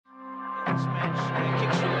This match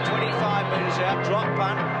kicks from 25 metres out, drop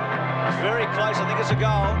punt. Very close, I think it's a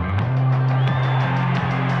goal.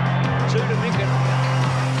 2 to Mickan.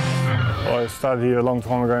 I started here a long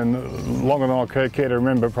time ago, and longer than I care to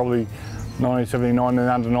remember, probably 1979 and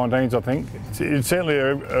under-19s, I think. It's certainly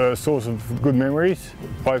a source of good memories,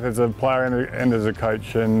 both as a player and as a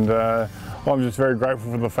coach. And I'm just very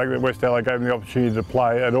grateful for the fact that West Adelaide gave me the opportunity to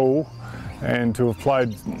play at all, and to have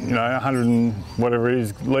played, 100 and whatever it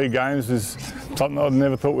is, league games is something I'd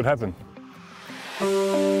never thought would happen.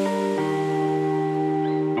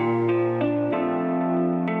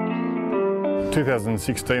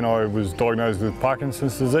 2016 I was diagnosed with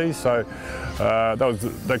Parkinson's disease, so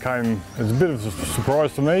that came as a bit of a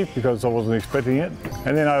surprise to me because I wasn't expecting it.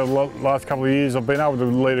 And then over the last couple of years I've been able to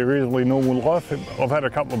lead a reasonably normal life. I've had a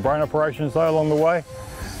couple of brain operations though along the way,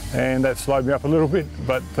 and that slowed me up a little bit,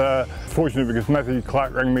 but fortunate because Matthew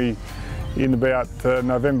Clark rang me in about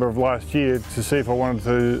November of last year to see if I wanted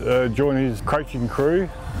to join his coaching crew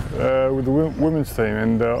with the women's team,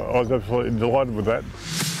 and I was absolutely delighted with that.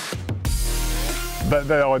 That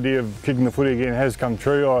idea of kicking the footy again has come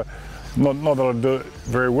true. Not that I do it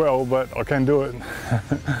very well, but I can do it.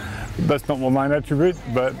 That's not my main attribute,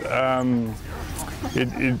 but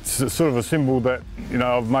it's sort of a symbol that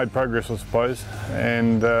I've made progress, I suppose.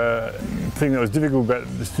 And the thing that was difficult about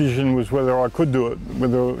the decision was whether I could do it,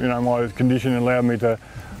 whether my condition allowed me to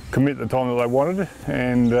commit the time that they wanted.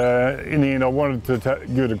 And in the end, I wanted to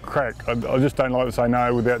give it a crack. I just don't like to say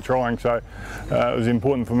no without trying, so it was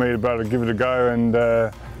important for me to be able to give it a go and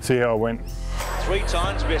see how it went. 3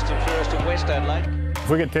 times best and fairest in West Adelaide. If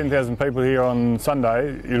we get 10,000 people here on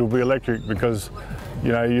Sunday, it'll be electric because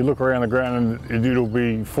you look around the ground and it'll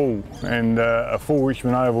be full, and a full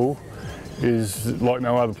Richmond Oval is like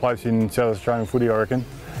no other place in South Australian footy, I reckon.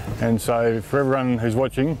 And so for everyone who's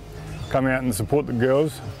watching, come out and support the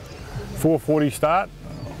girls. 4:40 start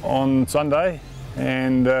on Sunday,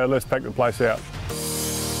 and let's pack the place out.